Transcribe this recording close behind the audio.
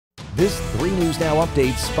This 3 News Now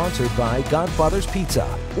update sponsored by Godfather's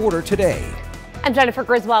Pizza. Order today. I'm Jennifer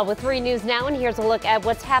Griswold with 3 News Now, and here's a look at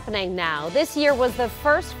what's happening now. This year was the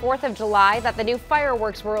first 4th of July that the new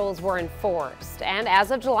fireworks rules were enforced. And as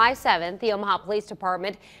of July 7th, the Omaha Police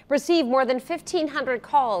Department received more than 1,500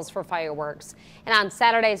 calls for fireworks. And on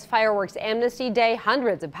Saturday's Fireworks Amnesty Day,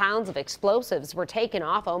 hundreds of pounds of explosives were taken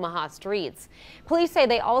off Omaha streets. Police say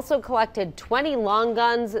they also collected 20 long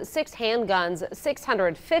guns, 6 handguns,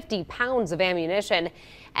 650 pounds of ammunition,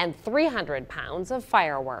 and 300 pounds of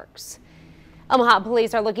fireworks. Omaha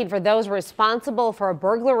police are looking for those responsible for a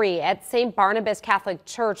burglary at St. Barnabas Catholic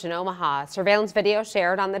Church in Omaha. Surveillance video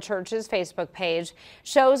shared on the church's Facebook page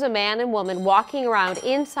shows a man and woman walking around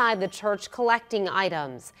inside the church collecting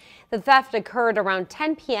items. The theft occurred around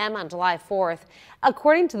 10 p.m. on July 4th.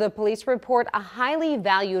 According to the police report, a highly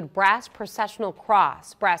valued brass processional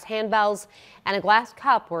cross, brass handbells, and a glass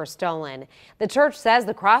cup were stolen. The church says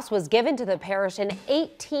the cross was given to the parish in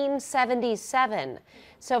 1877.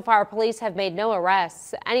 So far, police have made no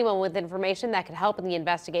arrests. Anyone with information that could help in the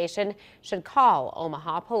investigation should call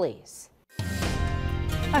Omaha Police.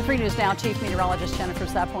 3 News Now, Chief Meteorologist Jennifer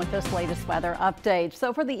Zepp with this latest weather update.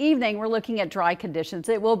 So for the evening, we're looking at dry conditions.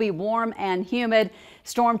 It will be warm and humid.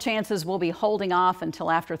 Storm chances will be holding off until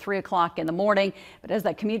after 3 o'clock in the morning. But as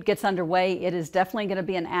that commute gets underway, it is definitely going to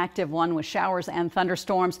be an active one with showers and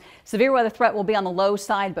thunderstorms. Severe weather threat will be on the low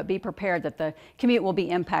side, but be prepared that the commute will be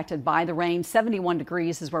impacted by the rain. 71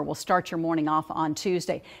 degrees is where we'll start your morning off on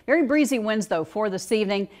Tuesday. Very breezy winds, though, for this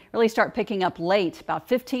evening. Really start picking up late, about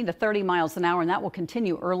 15 to 30 miles an hour, and that will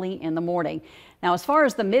continue early in the morning. Now, as far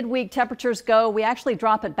as the midweek temperatures go, we actually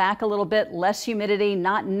drop it back a little bit. Less humidity,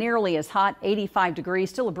 not nearly as hot, 85 degrees.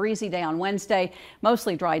 Still a breezy day on Wednesday.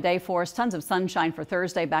 Mostly dry day for us. Tons of sunshine for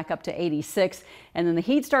Thursday, back up to 86. And then the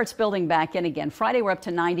heat starts building back in again. Friday, we're up to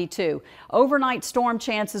 92. Overnight storm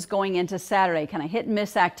chances going into Saturday. Kind of hit and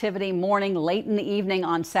miss activity morning, late in the evening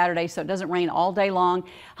on Saturday, so it doesn't rain all day long.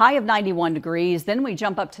 High of 91 degrees. Then we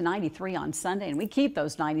jump up to 93 on Sunday, and we keep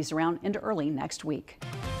those 90s around into early next week.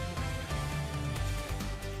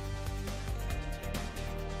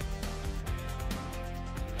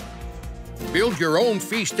 Build your own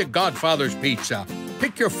feast at Godfather's Pizza.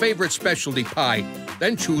 Pick your favorite specialty pie,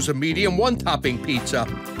 then choose a medium one-topping pizza.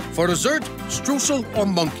 For dessert, streusel or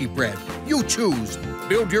monkey bread. You choose.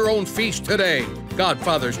 Build your own feast today.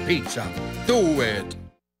 Godfather's Pizza. Do it.